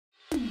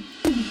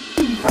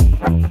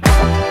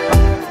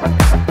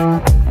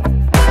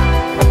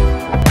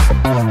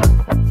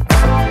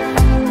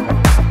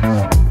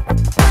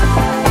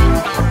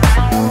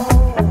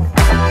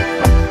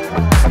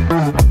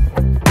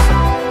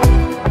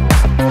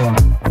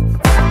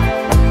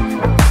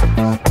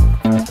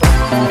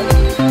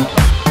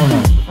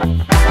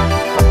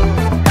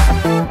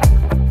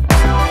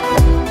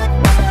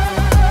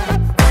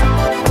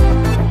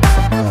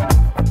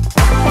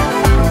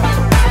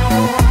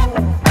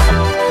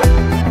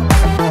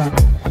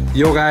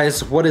Yo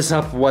guys, what is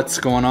up? What's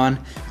going on?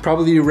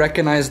 Probably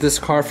recognize this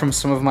car from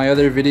some of my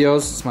other videos.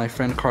 It's my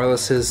friend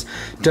Carlos's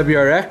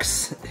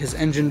WRX. His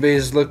engine bay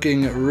is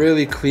looking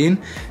really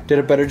clean. Did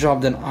a better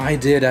job than I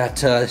did at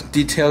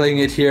detailing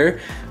it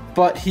here.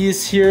 But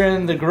he's here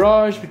in the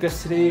garage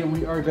because today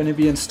we are going to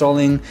be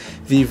installing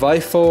the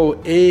Viofo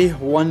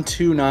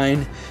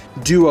A129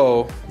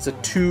 Duo. It's a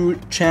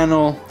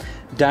 2-channel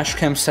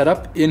dashcam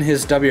setup in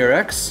his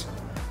WRX.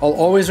 I'll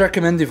always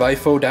recommend the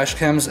Viofo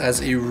dashcams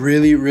as a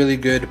really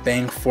good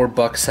bang for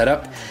buck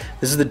setup.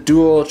 This is the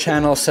dual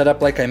channel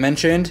setup like I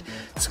mentioned.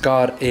 It's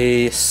got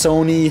a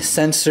Sony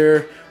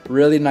sensor,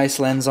 really nice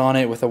lens on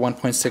it with a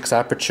 1.6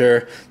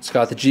 aperture. It's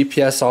got the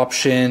GPS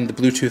option, the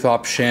Bluetooth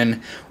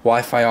option,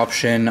 Wi-Fi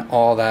option,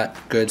 all that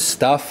good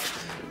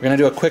stuff. We're gonna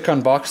do a quick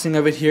unboxing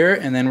of it here,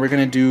 and then we're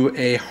gonna do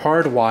a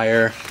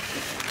Hardwire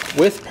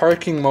with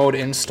parking mode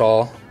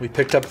install. We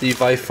picked up the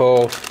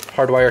Viofo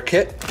Hardwire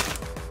kit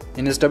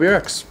in his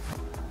WRX.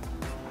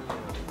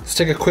 Let's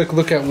take a quick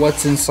look at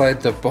what's inside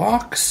the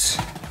box.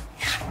 It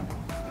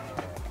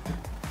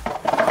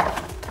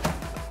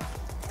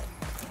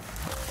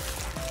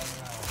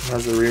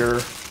has a rear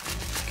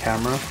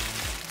camera.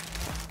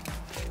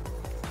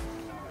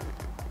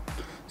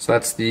 So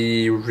that's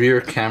the rear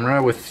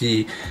camera with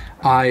the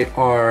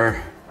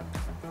IR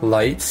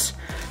lights.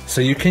 So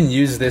you can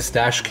use this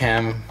dash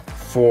cam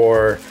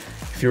for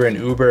if you're an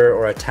Uber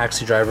or a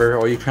taxi driver,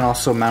 or you can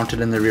also mount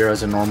it in the rear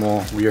as a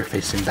normal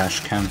rear-facing dash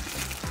cam.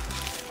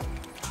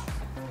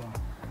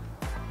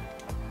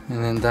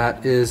 And then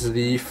that is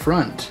the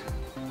front.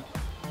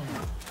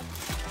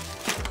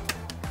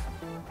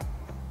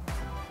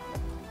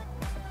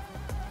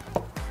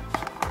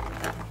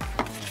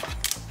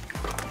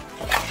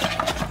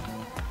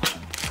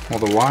 All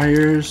the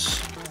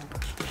wires.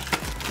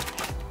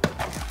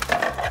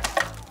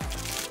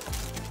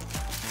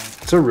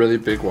 It's a really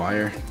big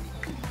wire.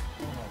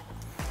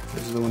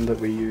 This is the one that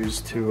we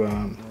use to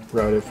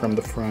route it from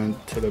the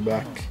front to the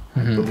back,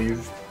 I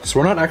believe. So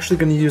we're not actually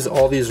going to use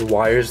all these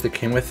wires that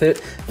came with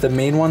it. The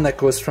main one that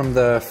goes from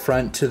the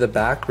front to the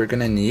back we're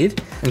going to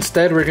need.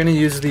 Instead, we're going to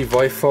use the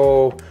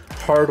Viofo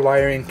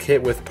hardwiring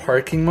kit with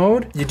parking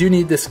mode. You do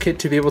need this kit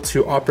to be able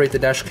to operate the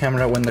dash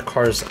camera when the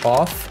car is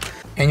off.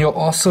 And you'll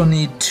also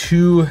need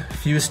 2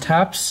 fuse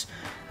taps.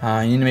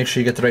 You need to make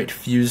sure you get the right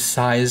fuse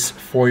size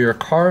for your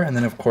car, and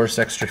then of course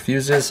extra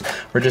fuses.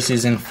 We're just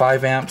using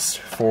 5 amps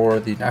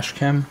for the dash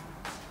cam.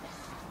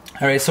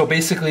 Alright, so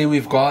basically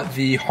we've got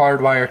the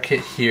Hardwire kit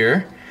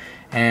here,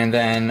 and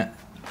then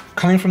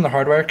coming from the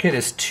Hardwire kit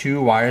is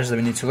 2 wires that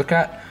we need to look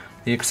at.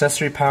 The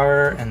accessory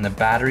power and the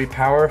battery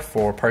power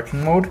for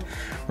parking mode.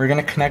 We're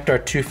going to connect our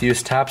 2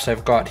 fuse taps.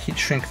 I've got heat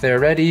shrink there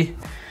ready.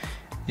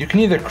 You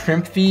can either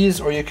crimp these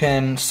or you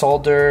can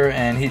solder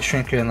and heat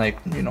shrink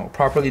and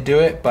properly do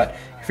it, but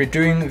if you're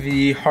doing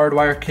the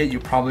Hardwire kit, you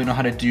probably know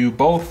how to do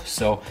both,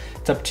 so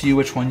it's up to you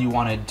which one you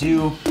want to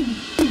do.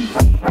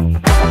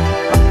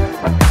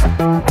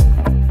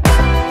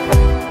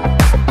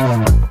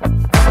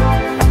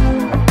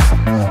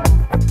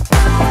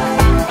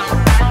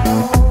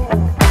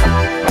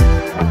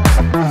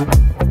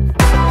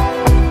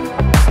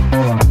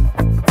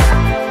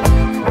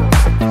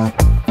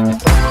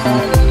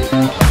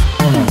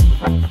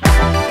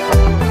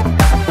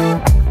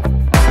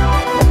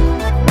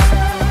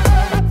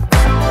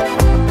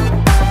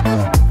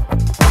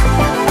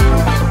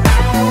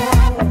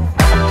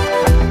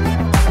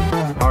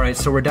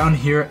 So we're down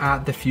here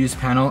at the fuse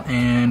panel,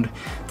 and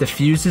the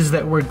fuses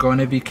that we're going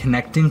to be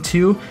connecting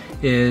to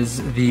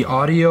is the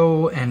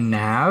audio and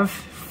nav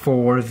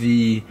for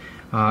the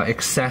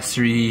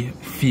accessory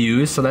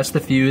fuse. So that's the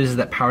fuse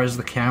that powers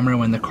the camera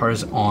when the car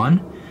is on.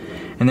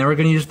 And then we're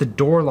going to use the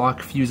door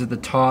lock fuse at the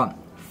top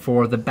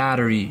for the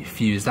battery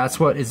fuse.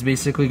 That's what is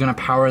basically going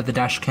to power the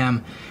dash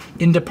cam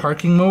into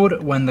parking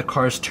mode when the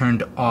car is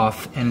turned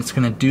off, and it's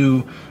going to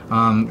do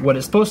what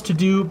it's supposed to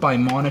do by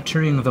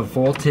monitoring the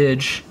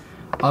voltage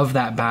of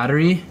that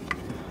battery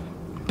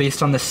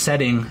based on the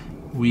setting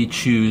we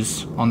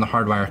choose on the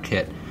Hardwire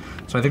kit.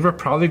 So I think we're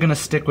probably going to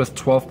stick with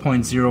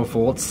 12.0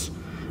 volts.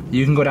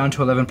 You can go down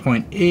to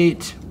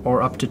 11.8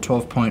 or up to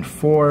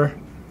 12.4.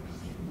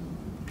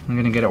 I'm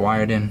going to get it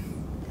wired in.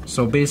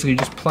 So basically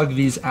just plug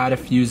these ATA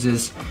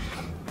fuses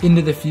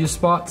into the fuse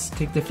spots,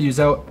 take the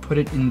fuse out, put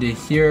it into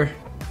here,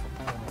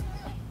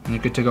 and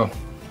you're good to go.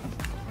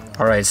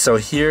 Alright, so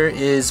here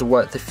is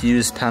what the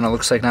fuse panel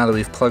looks like now that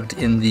we've plugged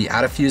in the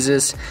ATA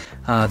fuses.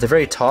 The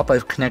very top,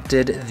 I've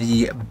connected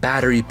the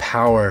battery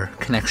power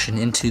connection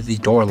into the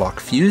door lock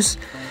fuse.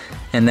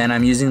 And then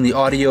I'm using the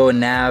audio and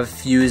nav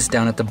fuse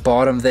down at the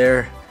bottom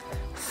there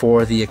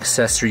for the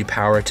accessory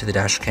power to the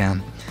dash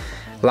cam.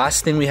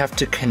 Last thing we have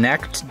to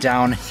connect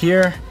down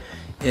here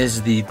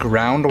is the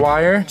ground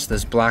wire. It's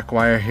this black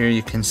wire here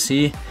you can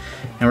see.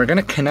 And we're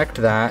gonna connect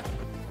that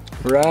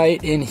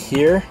right in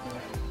here.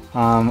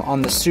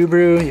 On the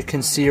Subaru, you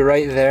can see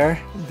right there,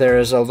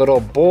 there's a little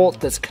bolt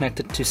that's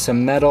connected to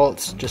some metal.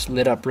 It's just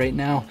lit up right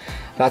now.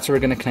 That's where we're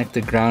gonna connect the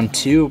ground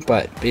to,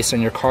 but based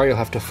on your car, you'll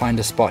have to find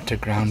a spot to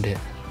ground it.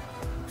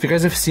 If you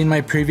guys have seen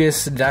my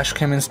previous dash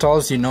cam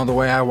installs, you know the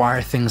way I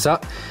wire things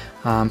up.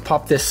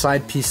 Pop this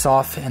side piece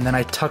off, and then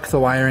I tuck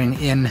the wiring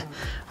in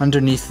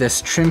underneath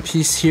this trim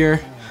piece here,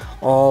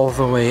 all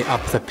the way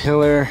up the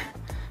pillar,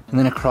 and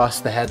then across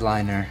the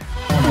headliner.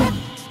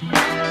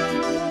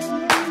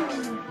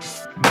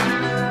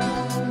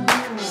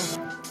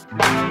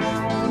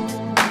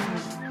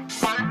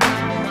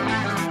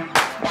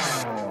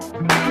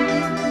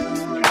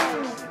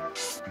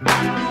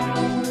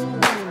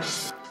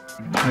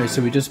 Alright,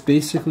 so we just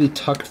basically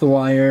tuck the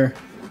wire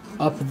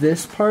up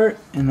this part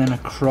and then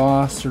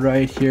across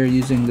right here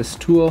using this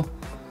tool.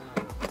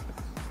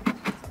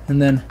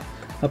 And then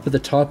up at the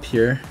top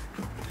here,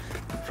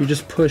 if you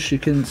just push, you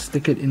can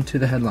stick it into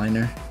the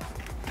headliner.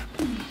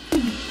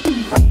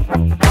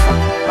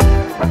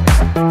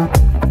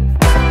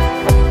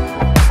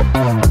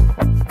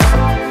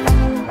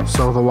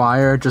 So the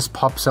wire just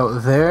pops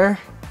out there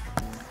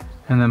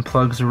and then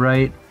plugs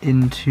right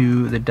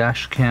into the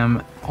dash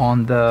cam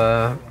on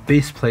the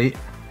base plate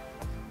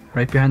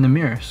right behind the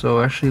mirror. So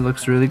it actually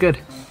looks really good.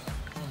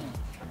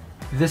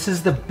 This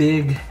is the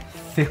big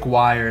thick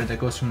wire that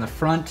goes from the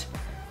front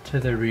to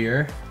the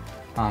rear,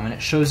 and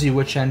it shows you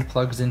which end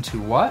plugs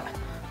into what.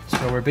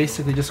 So we're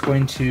basically just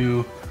going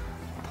to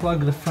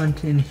plug the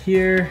front in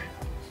here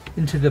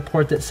into the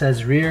port that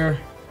says rear.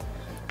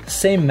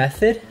 Same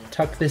method,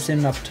 tuck this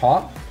in up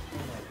top.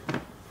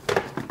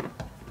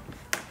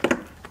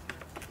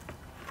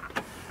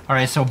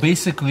 Alright, so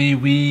basically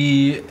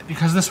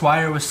because this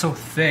wire was so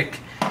thick,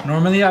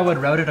 normally I would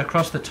route it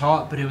across the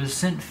top, but it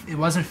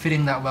wasn't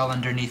fitting that well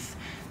underneath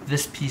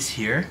this piece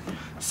here.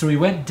 So we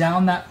went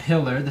down that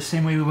pillar the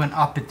same way we went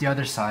up at the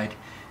other side,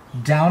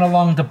 down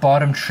along the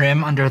bottom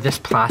trim under this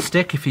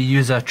plastic. If you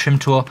use a trim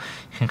tool,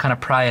 you can kind of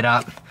pry it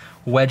up,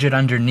 wedge it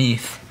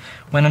underneath.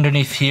 Went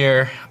underneath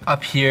here,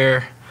 up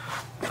here,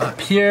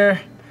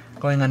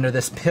 going under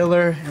this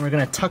pillar, and we're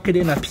gonna tuck it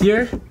in up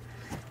here.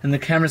 And the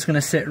camera's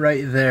gonna sit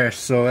right there.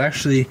 So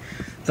actually,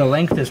 the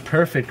length is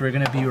perfect. We're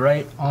gonna be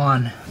right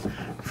on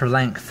for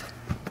length.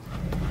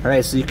 All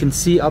right, so you can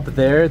see up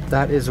there,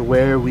 that is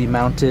where we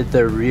mounted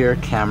the rear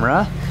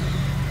camera.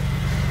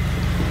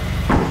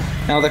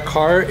 Now the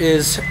car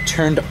is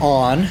turned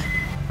on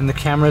and the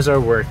cameras are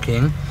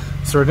working.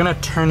 So we're gonna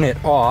turn it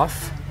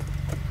off.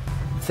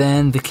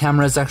 Then the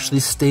camera's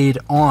actually stayed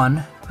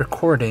on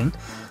recording.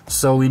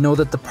 So we know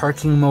that the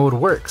parking mode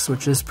works,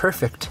 which is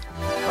perfect.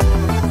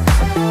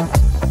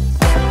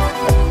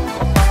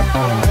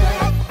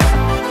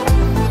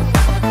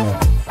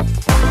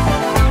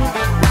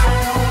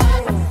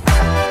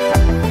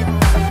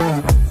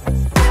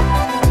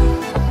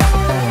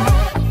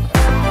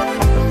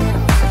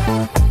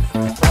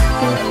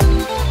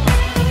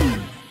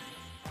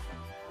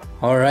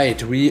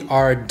 Alright, we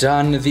are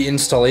done the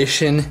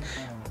installation.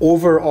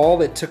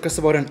 Overall, it took us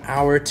about an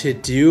hour to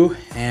do,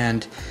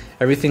 and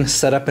everything's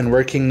set up and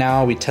working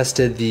now. We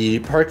tested the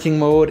parking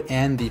mode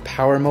and the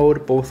power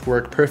mode, both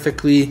work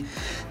perfectly.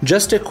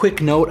 Just a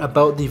quick note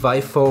about the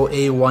Viofo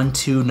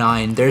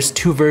A129. There's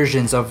two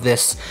versions of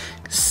this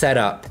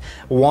setup.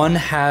 One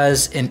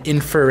has an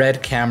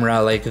infrared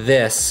camera like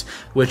this,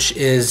 which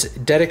is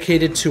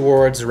dedicated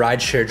towards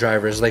rideshare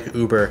drivers like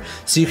Uber.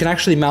 So you can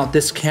actually mount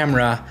this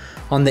camera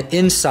on the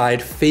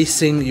inside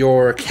facing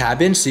your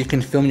cabin, so you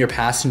can film your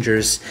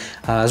passengers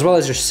as well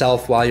as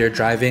yourself while you're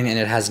driving, and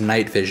it has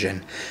night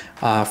vision.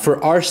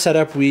 For our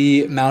setup,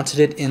 we mounted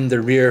it in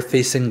the rear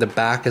facing the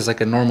back as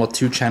like a normal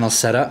 2-channel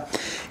setup.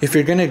 If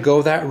you're gonna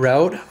go that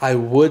route, I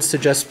would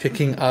suggest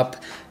picking up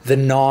the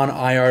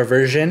non-IR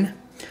version.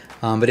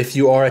 But if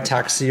you are a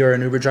taxi or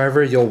an Uber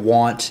driver, you'll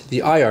want the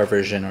IR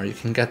version, or you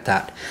can get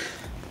that.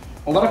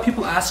 A lot of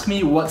people ask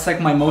me what's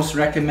like my most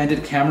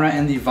recommended camera,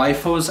 and the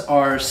Viofos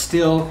are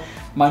still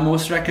my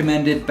most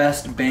recommended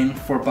best bang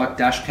for buck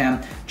dash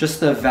cam. Just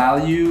the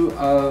value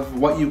of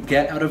what you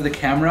get out of the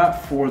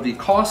camera for the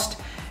cost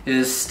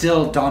is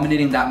still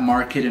dominating that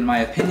market in my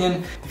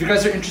opinion. If you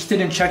guys are interested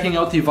in checking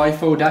out the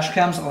Viofo dash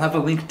cams, I'll have a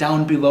link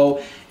down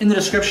below in the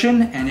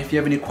description, and if you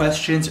have any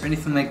questions or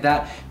anything like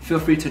that, feel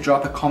free to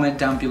drop a comment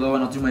down below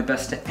and I'll do my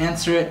best to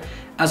answer it.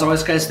 As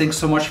always guys, thanks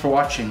so much for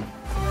watching.